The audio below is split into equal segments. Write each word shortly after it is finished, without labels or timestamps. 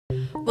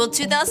Will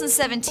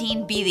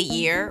 2017 be the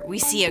year we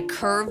see a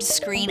curved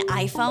screen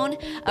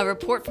iPhone? A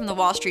report from the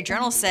Wall Street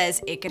Journal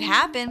says it could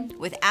happen,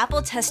 with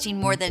Apple testing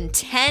more than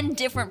 10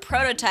 different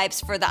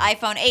prototypes for the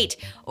iPhone 8,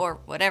 or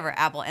whatever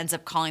Apple ends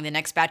up calling the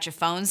next batch of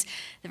phones.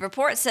 The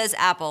report says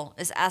Apple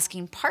is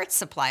asking parts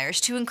suppliers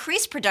to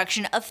increase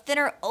production of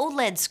thinner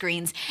OLED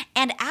screens,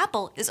 and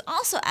Apple is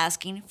also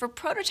asking for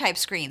prototype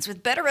screens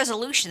with better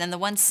resolution than the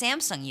ones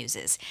Samsung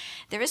uses.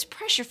 There is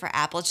pressure for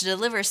Apple to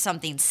deliver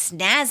something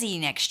snazzy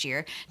next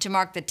year to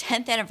mark the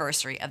 10th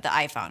anniversary of the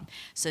iPhone,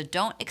 so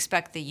don't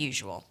expect the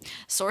usual.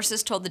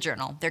 Sources told the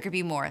Journal there could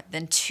be more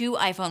than 2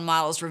 iPhone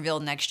models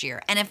revealed next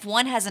year, and if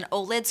one has an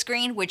OLED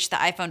screen, which the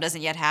iPhone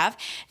doesn't yet have,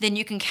 then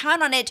you can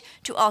count on it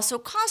to also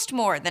cost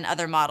more than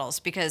other models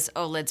because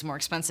OLED's more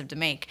expensive to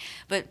make.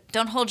 But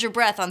don't hold your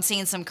breath on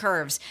seeing some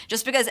curves.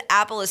 Just because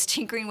Apple is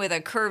tinkering with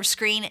a curved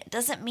screen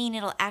doesn't mean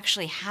it'll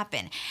actually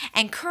happen.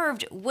 And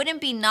curved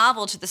wouldn't be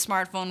novel to the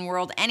smartphone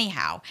world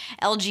anyhow.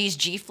 LG's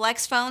G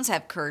Flex phones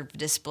have curved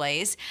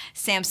displays.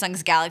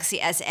 Samsung's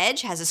Galaxy S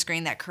Edge has a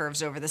screen that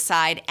curves over the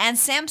side, and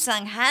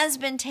Samsung has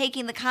been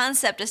taking the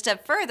concept a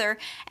step further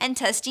and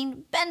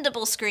testing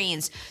bendable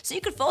screens, so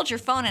you could fold your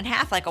phone in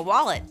half like a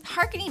wallet,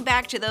 harkening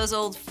back to those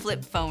old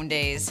flip phone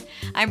days.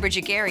 I'm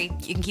Bridget Gary.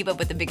 You can keep up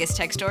with the biggest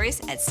tech stories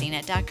at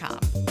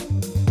CNET.com.